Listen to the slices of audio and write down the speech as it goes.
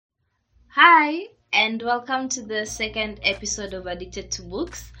Hi, and welcome to the second episode of Addicted to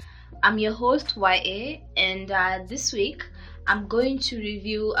Books. I'm your host, YA, and this week I'm going to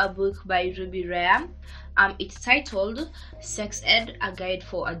review a book by Ruby Rea. It's titled Sex Ed, A Guide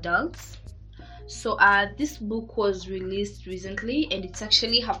for Adults. This book was released recently, and it's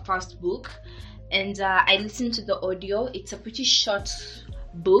actually her first book. And I listened to the audio. It's a pretty short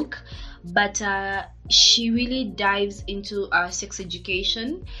book, but she really dives into sex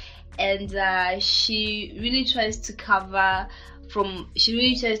education, and she really tries to cover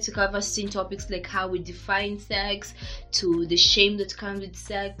certain topics like how we define sex, to the shame that comes with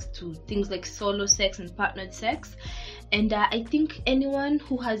sex, to things like solo sex and partnered sex. And I think anyone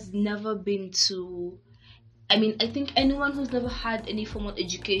who has never been to I think anyone who's never had any formal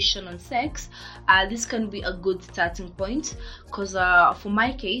education on sex, this can be a good starting point. Because for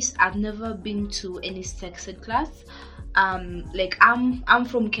my case, I've never been to any sex ed class. I'm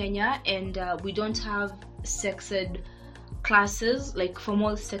from Kenya, and we don't have sex ed classes, like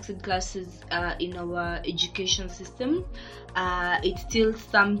formal sex ed classes in our education system. It's still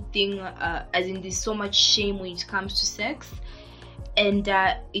something, as in there's so much shame when it comes to sex, and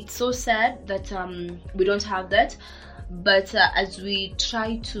it's so sad that we don't have that. But as we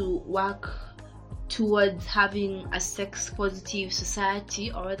try to work towards having a sex positive society,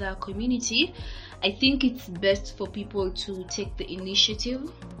 or rather a community, I think it's best for people to take the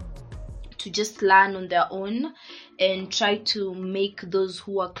initiative to just learn on their own and try to make those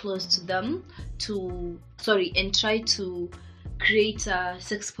who are close to them and try to create a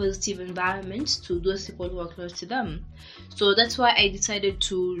sex positive environment to those people who are close to them. So that's why I decided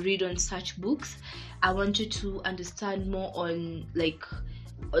to read on such books. I wanted to understand more on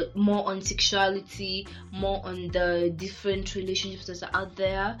sexuality, more on the different relationships that are out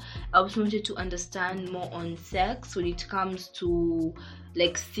there. I also wanted to understand more on sex when it comes to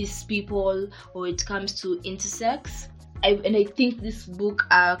like cis people, or it comes to intersex. I think this book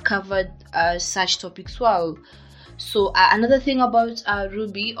covered such topics well. So another thing about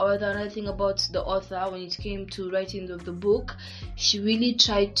Ruby, or another thing about the author when it came to writing of the book, she really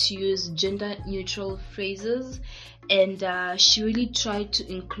tried to use gender neutral phrases, and she really tried to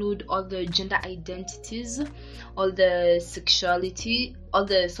include all the gender identities, all the sexualities,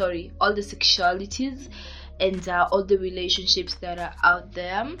 and all the relationships that are out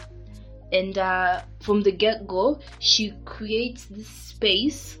there. And from the get-go, she creates this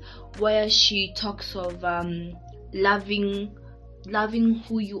space where she talks of loving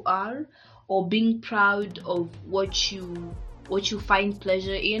who you are, or being proud of what you find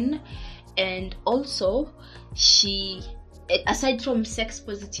pleasure in. And also, she, aside from sex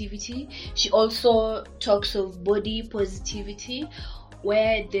positivity, she also talks of body positivity,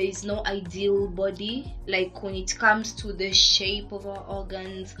 where there is no ideal body, like when it comes to the shape of our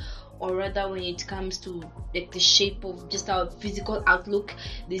organs, or rather when it comes to like the shape of just our physical outlook.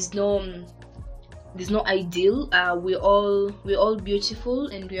 There's no ideal. We're all beautiful,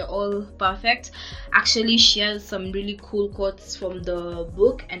 and we're all perfect. Actually, she has some really cool quotes from the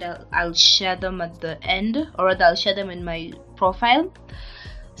book, and I'll share them at the end, or rather I'll share them in my profile.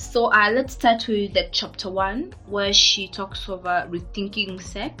 So let's start with chapter 1, where she talks of rethinking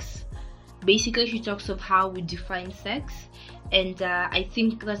sex. Basically, she talks of how we define sex, and I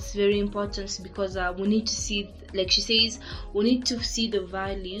think that's very important, because we need to see, like she says, we need to see the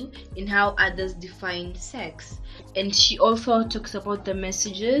value in how others define sex. And she also talks about the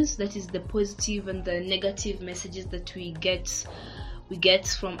messages, that is the positive and the negative messages that we get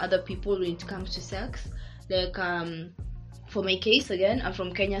from other people when it comes to sex. Like for my case, again, I'm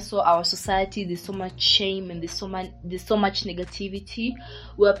from Kenya, so our society, there's so much shame, and there's so much negativity,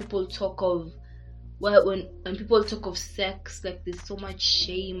 where people talk of, when people talk of sex, like there's so much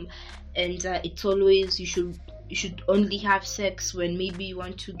shame, and it's always you should only have sex when maybe you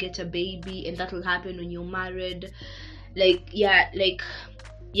want to get a baby, and that will happen when you're married. It's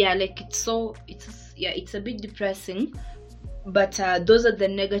a bit depressing. But those are the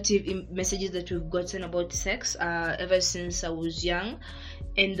negative messages that we've gotten about sex ever since I was young.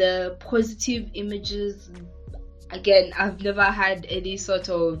 And the positive images, again, I've never had any sort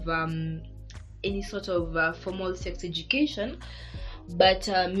of formal sex education, but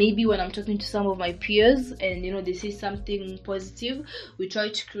maybe when I'm talking to some of my peers, and they say something positive, we try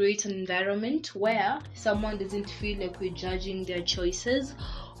to create an environment where someone doesn't feel like we're judging their choices,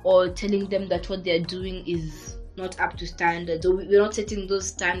 or telling them that what they're doing is not up to standards, or we're not setting those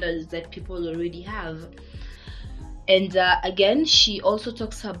standards that people already have. And again, she also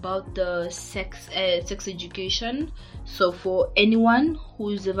talks about the sex education. So for anyone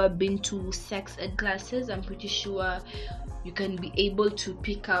who's ever been to sex ed classes, I'm pretty sure you can be able to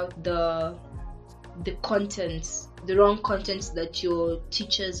pick out the contents, the wrong contents that your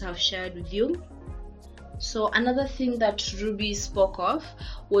teachers have shared with you. So another thing that Ruby spoke of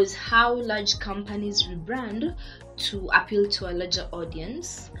was how large companies rebrand to appeal to a larger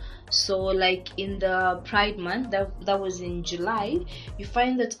audience. So like in the Pride Month, that was in July, you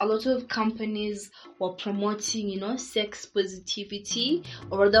find that a lot of companies were promoting, sex positivity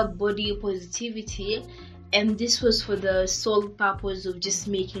or rather body positivity, and this was for the sole purpose of just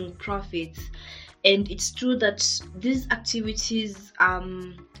making profits. And it's true that these activities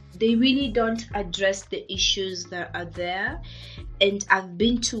they really don't address the issues that are there. And I've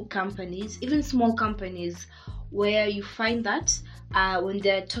been to companies, even small companies, where you find that when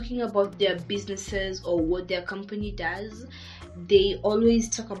they're talking about their businesses or what their company does, they always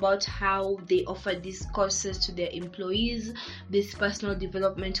talk about how they offer these courses to their employees, these personal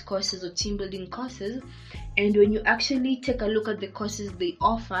development courses or team building courses. And when you actually take a look at the courses they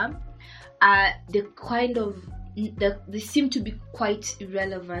offer, they seem to be quite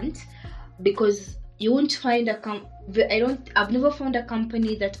irrelevant, because you won't find I've never found a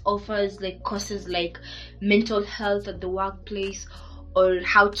company that offers like courses like mental health at the workplace or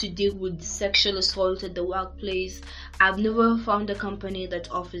how to deal with sexual assault at the workplace. I've never found a company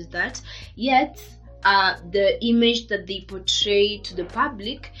that offers that. Yet the image that they portray to the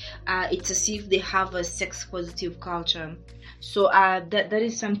public, it's as if they have a sex positive culture. So that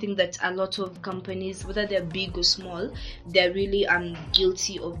is something that a lot of companies, whether they're big or small, they're really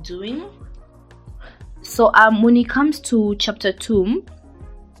guilty of doing. So when it comes to chapter 2,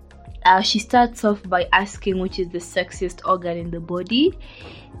 she starts off by asking which is the sexiest organ in the body,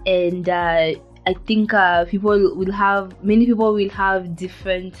 and I think many people will have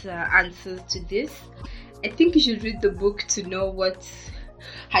different answers to this. I think you should read the book to know what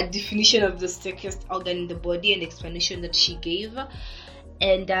her definition of the sexiest organ in the body and explanation that she gave.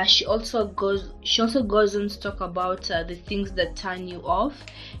 And she also goes on to talk about the things that turn you off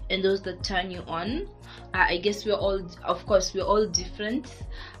and those that turn you on. I guess we're all different.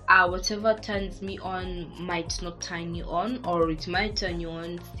 Whatever turns me on might not turn you on, or it might turn you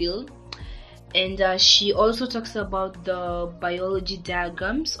on still. And she also talks about the biology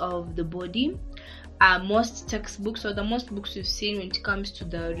diagrams of the body. Most textbooks, or the most books we've seen when it comes to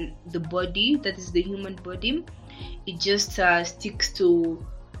the body, that is the human body, it just sticks to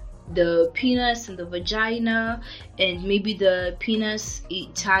the penis and the vagina, and maybe the penis,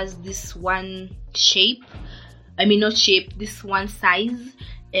 it has this one shape, this one size,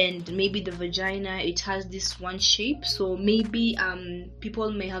 and maybe the vagina, it has this one shape. So maybe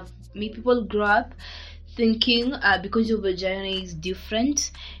people grow up thinking because your vagina is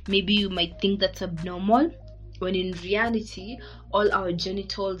different, maybe you might think that's abnormal, when in reality all our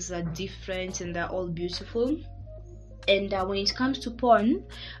genitals are different and they're all beautiful. And when it comes to porn,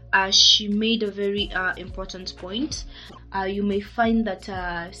 she made a very important point. You may find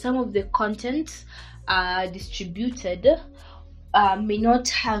that some of the content distributed may not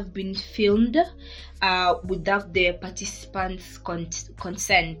have been filmed without the participants'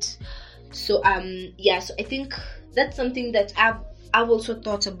 consent. So so I think that's something that I've also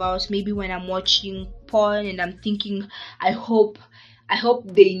thought about, maybe when I'm watching porn and I'm thinking, I hope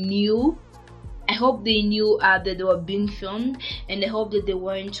they knew that they were being filmed, and I hope that they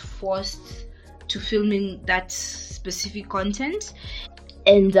weren't forced to filming that specific content.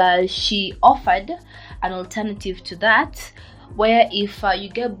 And she offered an alternative to that, where if you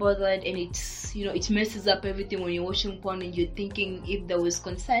get bothered and it messes up everything when you're watching porn and you're thinking if there was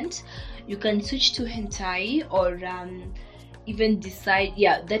consent, you can switch to hentai, or even decide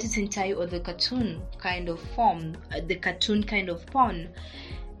that is hentai or the cartoon kind of form, the cartoon kind of porn.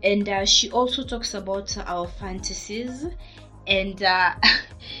 And she also talks about our fantasies, and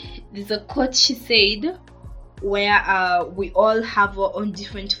there's a quote she said where we all have our own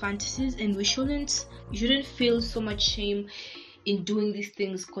different fantasies, and you shouldn't feel so much shame in doing these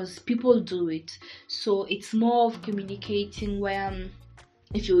things, because people do it. So it's more of communicating, where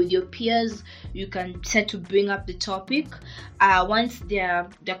if you're with your peers, you can set to bring up the topic. Once they're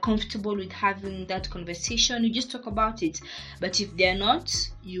comfortable with having that conversation, you just talk about it. But if they're not,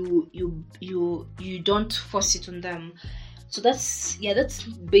 you don't force it on them. So that's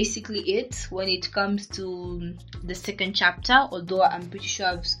basically it when it comes to the second chapter. Although I'm pretty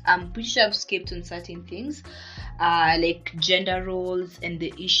sure I've skipped on certain things, like gender roles and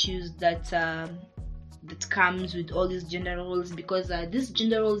the issues that comes with all these gender roles, because these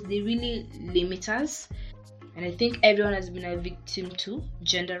gender roles, they really limit us, and I think everyone has been a victim to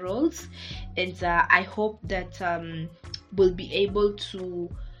gender roles. And I hope that we'll be able to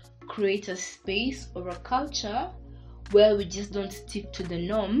create a space or a culture where we just don't stick to the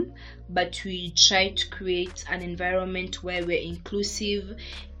norm, but we try to create an environment where we're inclusive,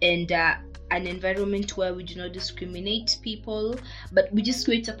 and an environment where we do not discriminate people, but we just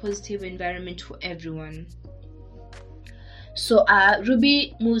create a positive environment for everyone. So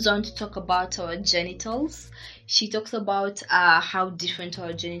Ruby moves on to talk about our genitals. She talks about how different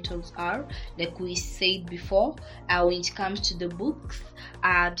our genitals are, like we said before, when it comes to the books.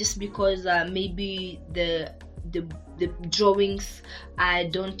 Just because maybe the drawings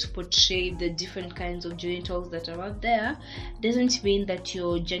don't portray the different kinds of genitals that are out there, doesn't mean that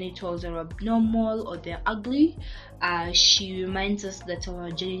your genitals are abnormal or they're ugly. She reminds us that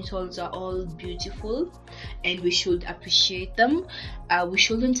our genitals are all beautiful and we should appreciate them. We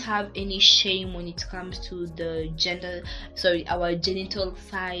shouldn't have any shame when it comes to our genital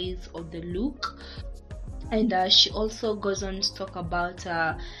size or the look. And she also goes on to talk about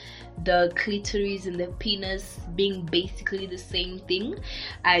the clitoris and the penis being basically the same thing.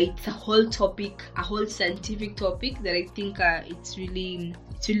 It's a whole topic, a whole scientific topic that I think it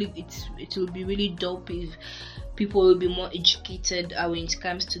will be really dope if people will be more educated when it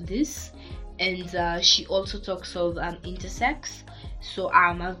comes to this. And she also talks of intersex. So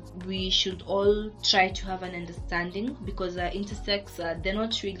we should all try to have an understanding, because intersex, they're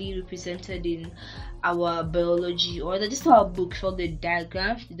not really represented in our biology, or they're just our books or the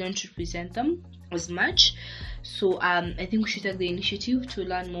diagrams. They don't represent them as much. So I think we should take the initiative to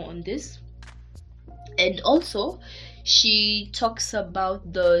learn more on this. And also she talks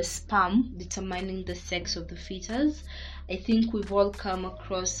about the sperm determining the sex of the fetus. I think we've all come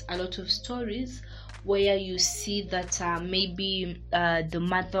across a lot of stories where you see that maybe the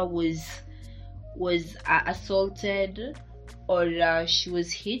mother was assaulted, or she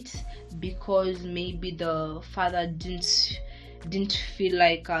was hit because maybe the father didn't feel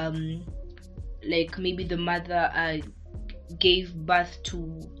like maybe the mother gave birth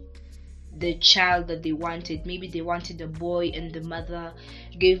to the child that they wanted. Maybe they wanted a boy and the mother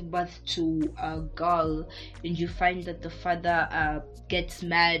gave birth to a girl, and you find that the father gets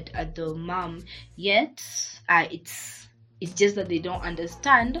mad at the mom, yet it's just that they don't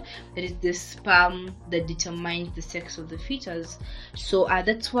understand that it's the sperm that determines the sex of the fetus. So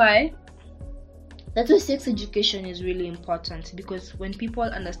that's why sex education is really important, because when people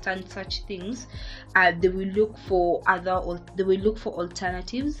understand such things, they will look for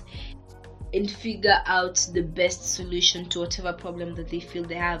alternatives and figure out the best solution to whatever problem that they feel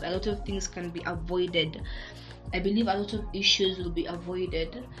they have. A lot of things can be avoided. I believe a lot of issues will be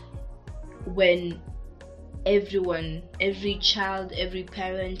avoided when everyone, every child, every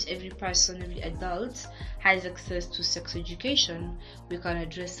parent, every person, every adult has access to sex education. We can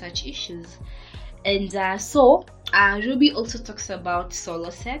address such issues. And so Ruby also talks about solo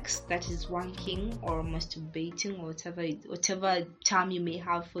sex, that is wanking or masturbating, or whatever term you may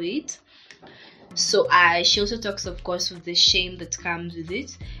have for it. So she also talks, of course, of the shame that comes with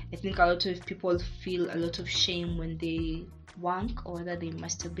it. I think a lot of people feel a lot of shame when they wank or that they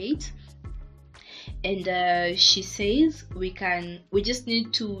masturbate. And she says we just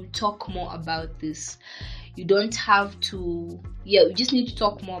need to talk more about this. You don't have to, we just need to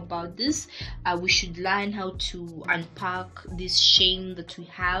talk more about this. We should learn how to unpack this shame that we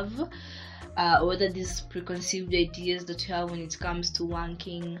have, or these preconceived ideas that we have when it comes to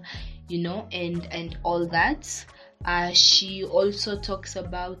wanking, and all that. She also talks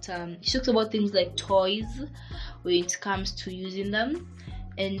about things like toys when it comes to using them,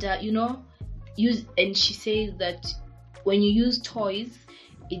 and and she says that when you use toys,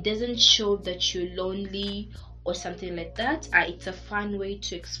 it doesn't show that you're lonely or something like that. It's a fun way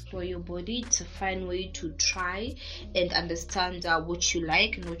to explore your body. It's a fun way to try and understand what you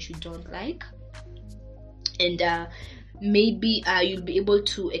like and what you don't like. And maybe you'll be able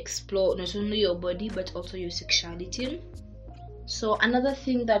to explore not only your body but also your sexuality. So another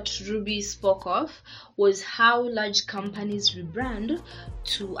thing that Ruby spoke of was how large companies rebrand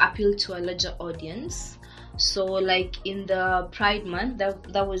to appeal to a larger audience. So like in the Pride Month,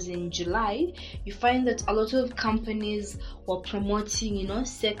 that was in July, you find that a lot of companies were promoting,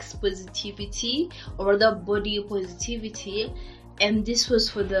 sex positivity or rather body positivity, and this was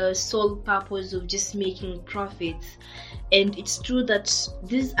for the sole purpose of just making profits. And it's true that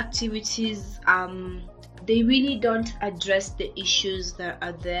these activities they really don't address the issues that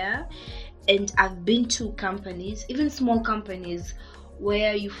are there. And I've been to companies, even small companies,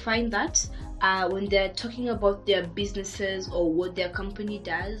 where you find that when they're talking about their businesses or what their company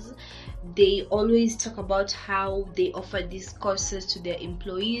does, they always talk about how they offer these courses to their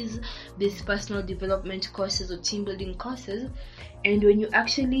employees, these personal development courses or team building courses. And when you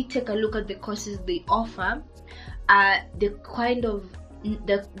actually take a look at the courses they offer,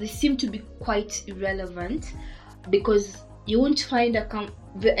 they seem to be quite irrelevant, because you won't find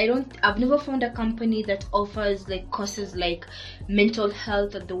I've never found a company that offers like courses like mental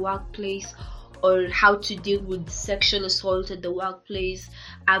health at the workplace, or how to deal with sexual assault at the workplace.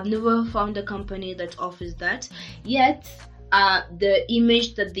 I've never found a company that offers that. Yet the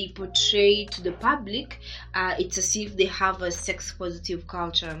image that they portray to the public, it's as if they have a sex positive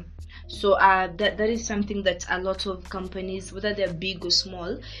culture. So that is something that a lot of companies, whether they're big or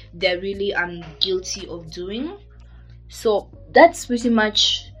small, they're really guilty of doing. So that's pretty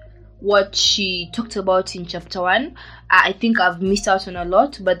much what she talked about in chapter 1. I think I've missed out on a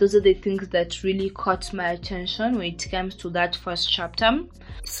lot, but those are the things that really caught my attention when it comes to that first chapter.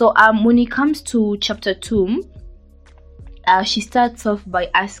 So when it comes to chapter 2, she starts off by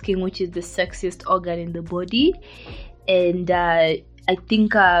asking which is the sexiest organ in the body, and I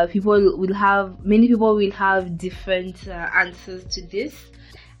think many people will have different answers to this.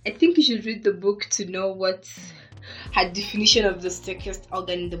 I think you should read the book to know what her definition of the sexiest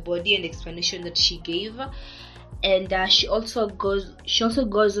organ in the body and explanation that she gave. And she also goes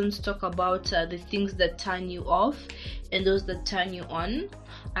on to talk about the things that turn you off and those that turn you on.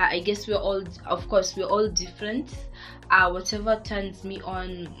 I guess we're all different. Whatever turns me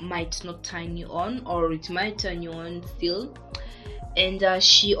on might not turn you on, or it might turn you on still. And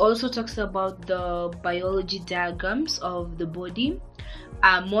she also talks about the biology diagrams of the body.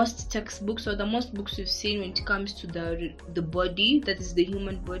 Most textbooks, or the most books we've seen when it comes to the body, that is the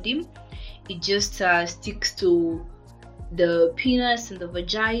human body, it just sticks to the penis and the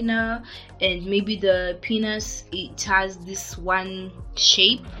vagina, and maybe the penis, it has this one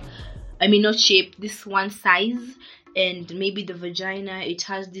shape, this one size, and maybe the vagina, it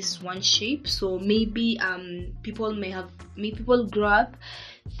has this one shape. So maybe people grow up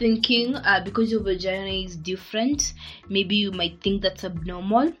thinking because your vagina is different, maybe you might think that's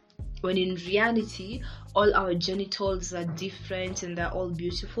abnormal, when in reality all our genitals are different and they're all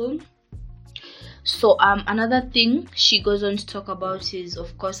beautiful. So another thing she goes on to talk about is,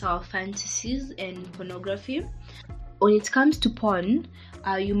 of course, our fantasies and pornography. When it comes to porn,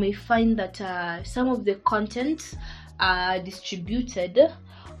 you may find that some of the content distributed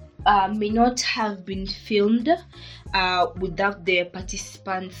may not have been filmed without the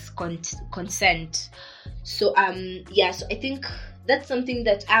participants' consent. So so I think that's something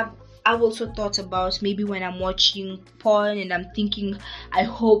that I've also thought about, maybe when I'm watching porn, and I'm thinking, I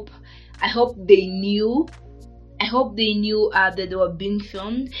hope they knew that they were being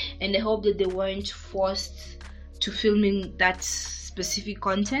filmed, and I hope that they weren't forced to filming that specific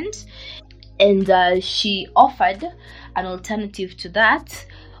content. And she offered an alternative to that,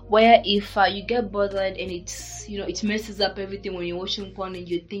 where if you get bothered and it messes up everything when you're watching porn and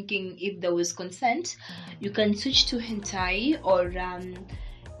you're thinking if there was consent, you can switch to hentai, or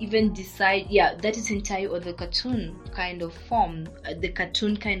even decide, that is hentai, or the cartoon kind of form, the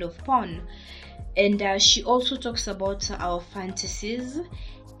cartoon kind of porn. And she also talks about our fantasies,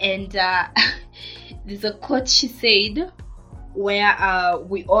 and there's a quote she said where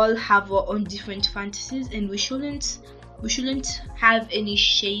we all have our own different fantasies, and we shouldn't have any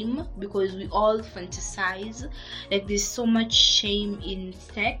shame, because we all fantasize. Like, there's so much shame in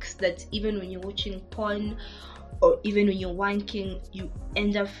sex that even when you're watching porn, or even when you're wanking, you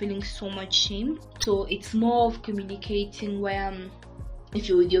end up feeling so much shame. So it's more of communicating, where if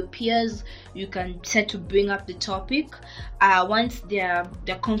you're with your peers, you can set to bring up the topic. Once they're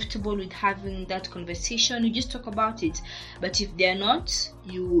comfortable with having that conversation, you just talk about it. But if they're not,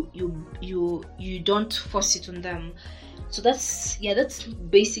 you don't force it on them. So that's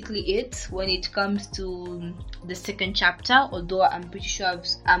basically it when it comes to the second chapter. Although I'm pretty sure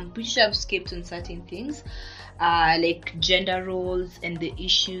I've skipped on certain things, like gender roles and the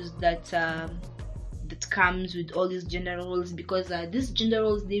issues that comes with all these gender roles, because these gender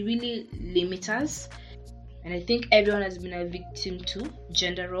roles, they really limit us, and I think everyone has been a victim to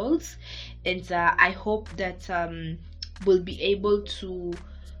gender roles. And I hope that we'll be able to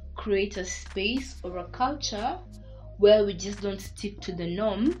create a space or a culture where we just don't stick to the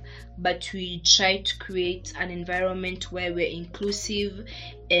norm, but we try to create an environment where we're inclusive,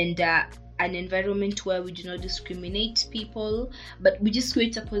 and an environment where we do not discriminate people, but we just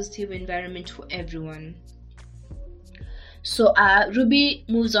create a positive environment for everyone. So Ruby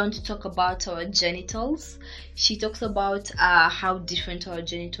moves on to talk about our genitals. She talks about how different our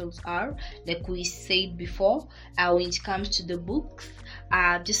genitals are, like we said before, when it comes to the books,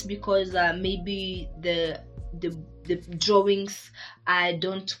 just because maybe the drawings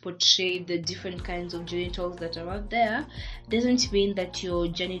don't portray the different kinds of genitals that are out there, doesn't mean that your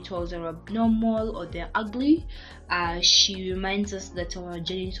genitals are abnormal or they're ugly. She reminds us that our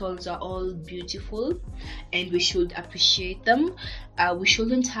genitals are all beautiful and we should appreciate them. We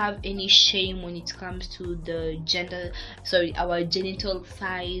shouldn't have any shame when it comes to our genital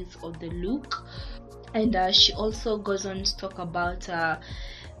size or the look. And she also goes on to talk about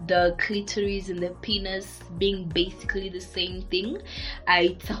the clitoris and the penis being basically the same thing.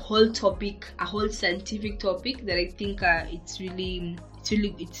 It's a whole topic, a whole scientific topic that I think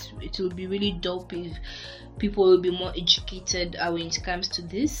it will be really dope if people will be more educated when it comes to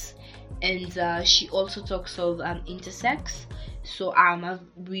this. And she also talks of intersex. So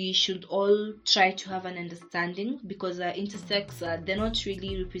we should all try to have an understanding, because intersex, they're not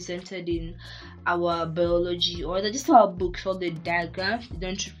really represented in our biology, or they're just our books or the diagrams. They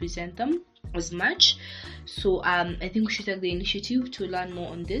don't represent them as much. So I think we should take the initiative to learn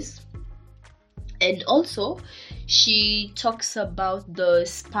more on this. And also, she talks about the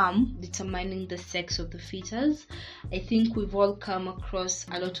sperm determining the sex of the fetus. I think we've all come across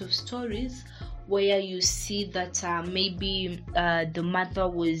a lot of stories where you see that maybe the mother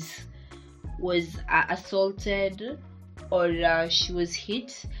was assaulted, or she was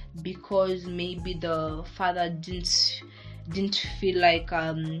hit because maybe the father didn't feel like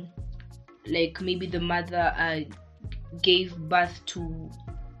maybe the mother gave birth to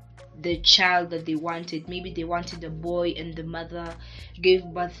the child that they wanted. Maybe they wanted a boy and the mother gave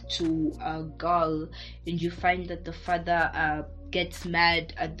birth to a girl, and you find that the father gets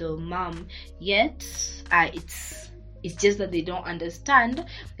mad at the mom, yet it's just that they don't understand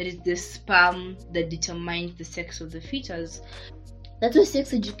that it's the sperm that determines the sex of the fetus. That's why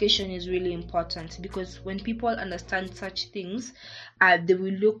sex education is really important, because when people understand such things, they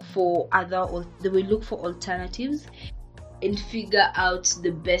will look for alternatives and figure out the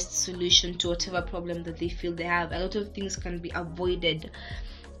best solution to whatever problem that they feel they have. A lot of things can be avoided.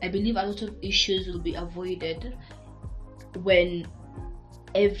 I believe a lot of issues will be avoided when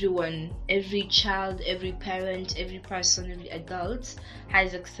everyone, every child, every parent, every person, every adult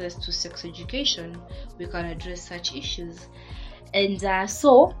has access to sex education. We can address such issues. And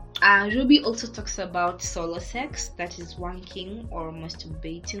so Ruby also talks about solo sex, that is wanking or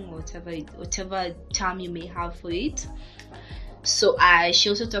masturbating, or whatever term you may have for it. So she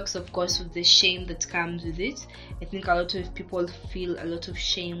also talks, of course, of the shame that comes with it. I think a lot of people feel a lot of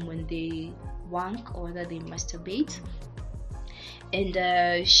shame when they wank or that they masturbate.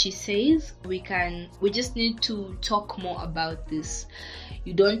 And she says we just need to talk more about this.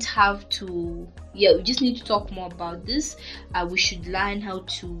 You don't have to, we just need to talk more about this. We should learn how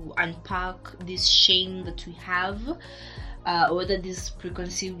to unpack this shame that we have, whether these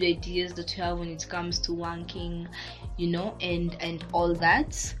preconceived ideas that we have when it comes to wanking, and all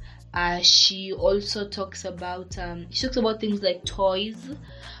that. She also talks about things like toys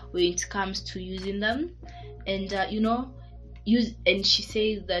when it comes to using them, and and she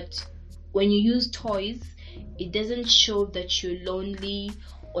says that when you use toys, it doesn't show that you're lonely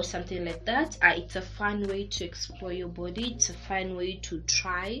or something like that. It's a fun way to explore your body. It's a fun way to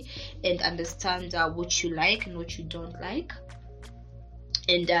try and understand what you like and what you don't like.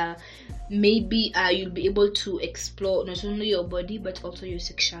 And maybe you'll be able to explore not only your body but also your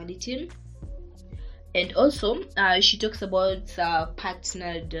sexuality. And also she talks about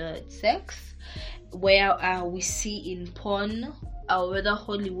partnered sex, where we see in porn or whether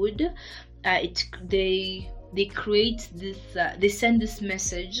Hollywood, they create this, they send this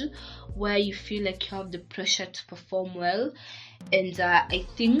message where you feel like you have the pressure to perform well. And I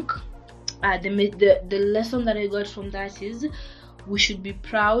think the lesson that I got from that is we should be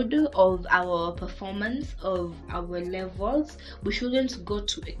proud of our performance, of our levels. We shouldn't go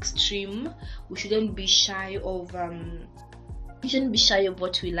to extreme. We shouldn't be shy of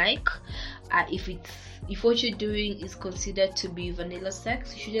what we like. If what you're doing is considered to be vanilla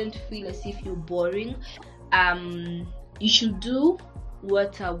sex, you shouldn't feel as if you're boring. You should do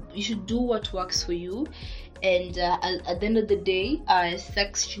what works for you, and at the end of the day,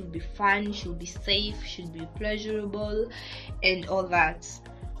 sex should be fun, should be safe, should be pleasurable, and all that.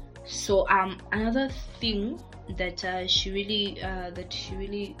 So another thing that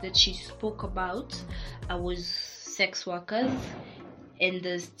she spoke about was sex workers and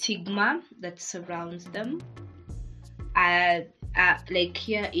the stigma that surrounds them. Like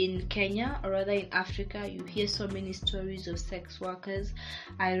here in Kenya, or rather in Africa, you hear so many stories of sex workers.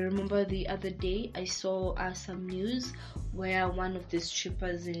 I remember the other day I saw some news where one of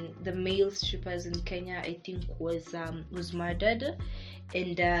the male strippers in Kenya, I think, was murdered,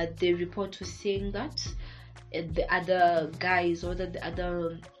 and the report was saying that the other guys, or the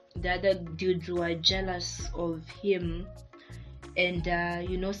other dudes who are jealous of him, and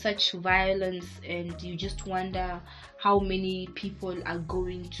such violence, and you just wonder how many people are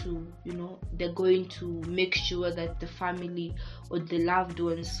going to, they're going to make sure that the family or the loved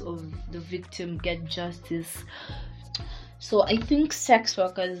ones of the victim get justice. So I think sex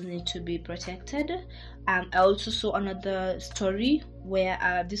workers need to be protected. I also saw another story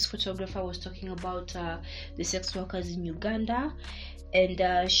where this photographer was talking about the sex workers in Uganda,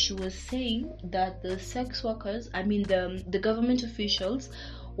 and she was saying that the sex workers, the government officials,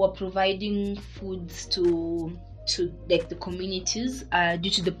 were providing foods to like the communities due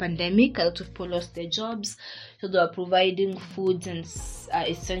to the pandemic. A lot of people lost their jobs, so they are providing foods and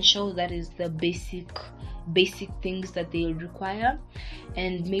essential, that is the basic things that they require.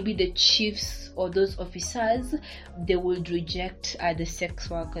 And maybe the chiefs or those officers, they would reject the sex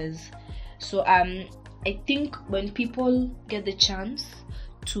workers. So I think when people get the chance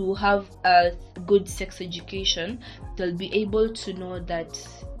to have a good sex education, they'll be able to know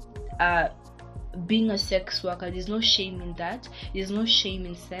that being a sex worker, there's no shame in that. There's no shame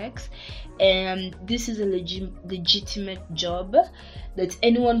in sex, and this is a legitimate job that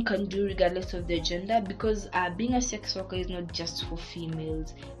anyone can do regardless of their gender, because being a sex worker is not just for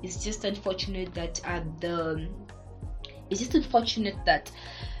females. It's just unfortunate that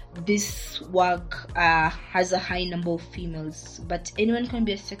this work has a high number of females, but anyone can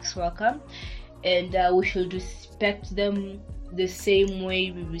be a sex worker, and we should respect them the same way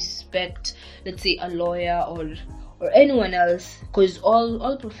we respect, let's say, a lawyer or anyone else, because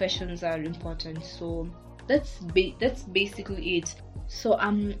all professions are important. So that's basically it. So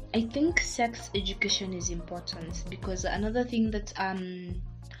I think sex education is important, because another thing that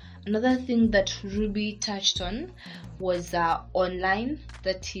Ruby touched on was online.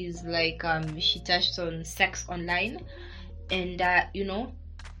 That is like she touched on sex online, and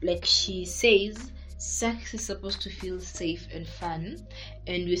like she says, sex is supposed to feel safe and fun,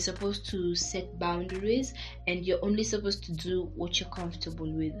 and we're supposed to set boundaries, and you're only supposed to do what you're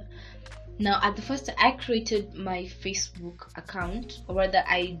comfortable with. Now, at the first, I created my Facebook account, or rather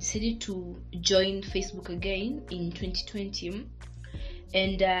I decided to join Facebook again in 2020,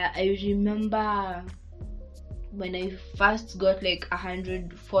 and I remember when I first got like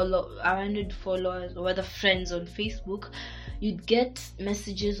 100 followers, or rather friends on Facebook, you'd get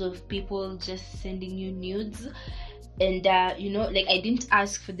messages of people just sending you nudes, and like I didn't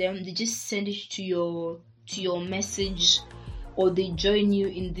ask for them, they just send it to your message, or they join you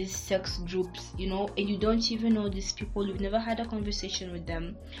in these sex groups, and you don't even know these people, you've never had a conversation with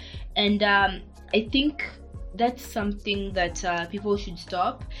them. And I think that's something that people should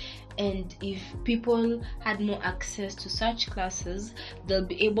stop. And if people had more access to such classes, they'll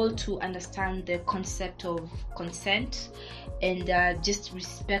be able to understand the concept of consent and just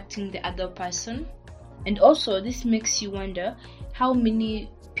respecting the other person. And also, this makes you wonder how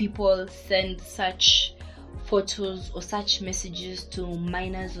many people send such photos or such messages to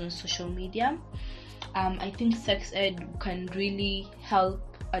minors on social media. I think sex ed can really help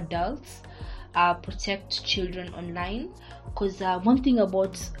adults protect children online, because one thing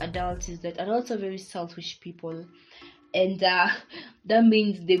about adults is that adults are very selfish people, and that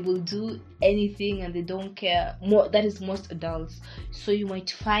means they will do anything and they don't care. That is most adults. So you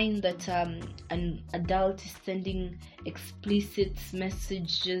might find that an adult is sending explicit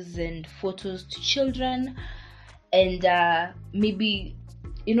messages and photos to children, and maybe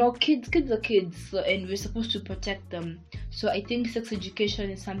kids are kids, and we're supposed to protect them. So I think sex education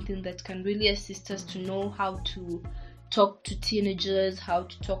is something that can really assist us to know how to talk to teenagers, how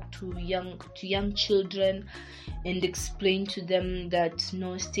to talk to young children, and explain to them that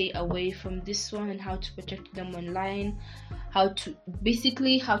stay away from this one, and how to protect them online, how to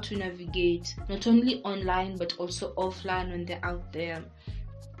navigate not only online but also offline when they're out there.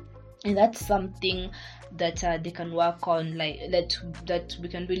 And that's something that they can work on, like that we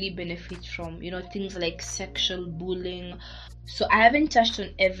can really benefit from, things like sexual bullying. So I haven't touched on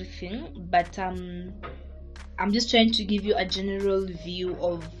everything, but I'm just trying to give you a general view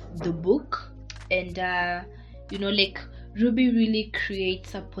of the book. And like Ruby really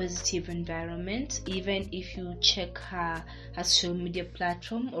creates a positive environment. Even if you check her social media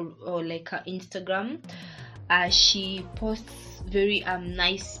platform or like her Instagram, she posts very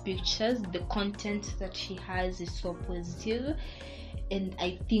nice pictures. The content that she has is so positive, and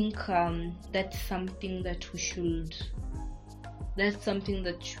I think that's something that we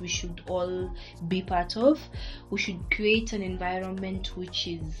should all be part of. We should create an environment which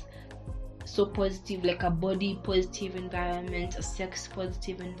is so positive, like a body positive environment, a sex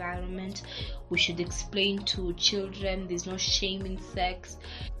positive environment. We should explain to children there's no shame in sex,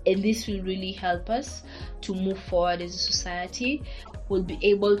 and this will really help us to move forward as a society. We'll be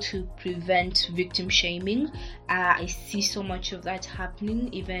able to prevent victim shaming. I see so much of that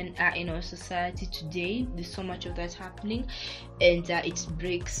happening even in our society today. There's so much of that happening, and it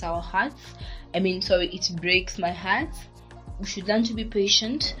breaks our hearts. It breaks my heart. We should learn to be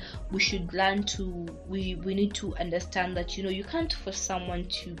patient. We should learn to we need to understand that you can't force someone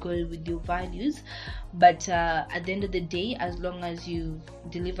to go with your values, but at the end of the day, as long as you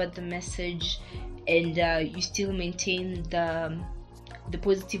delivered the message and you still maintain the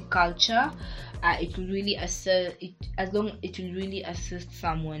positive culture, it will really assist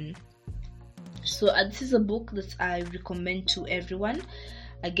someone. So this is a book that I recommend to everyone.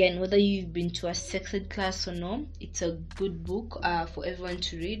 Again, whether you've been to a sex ed class or no, it's a good book for everyone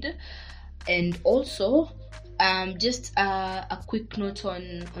to read. And also, just a quick note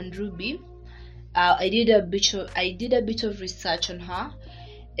on Ruby. I did a bit of research on her,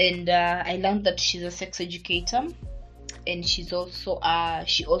 and I learned that she's a sex educator, and she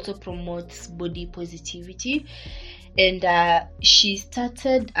also promotes body positivity, and she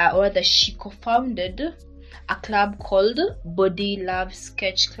co-founded a club called Body Love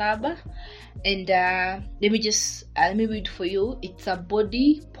Sketch Club. And let me read for you. It's a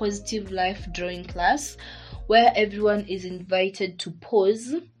body positive life drawing class where everyone is invited to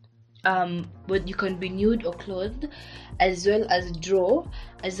pose, but you can be nude or clothed, as well as draw,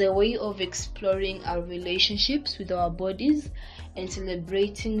 as a way of exploring our relationships with our bodies and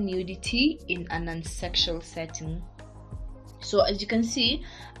celebrating nudity in an unsexual setting. So as you can see,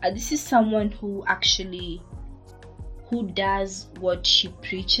 this is someone who does what she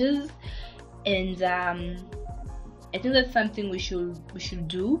preaches, and I think that's something we should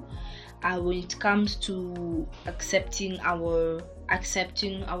do when it comes to accepting our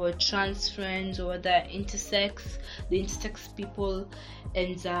trans friends or the intersex people,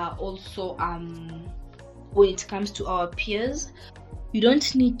 and also when it comes to our peers. You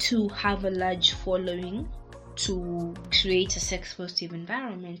don't need to have a large following to create a sex positive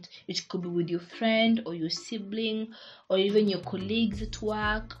environment. It could be with your friend or your sibling or even your colleagues at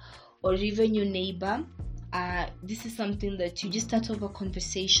work or even your neighbor. This is something that you just start off a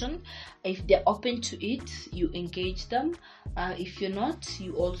conversation. If they're open to it, you engage them. If you're not,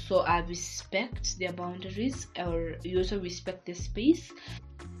 you also respect their boundaries, or you also respect their space.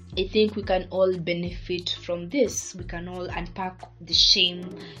 I think we can all benefit from this. We can all unpack the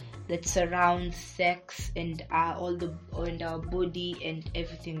shame that surrounds sex and our body and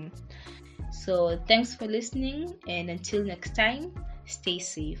everything. So thanks for listening, and until next time, stay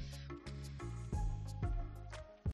safe.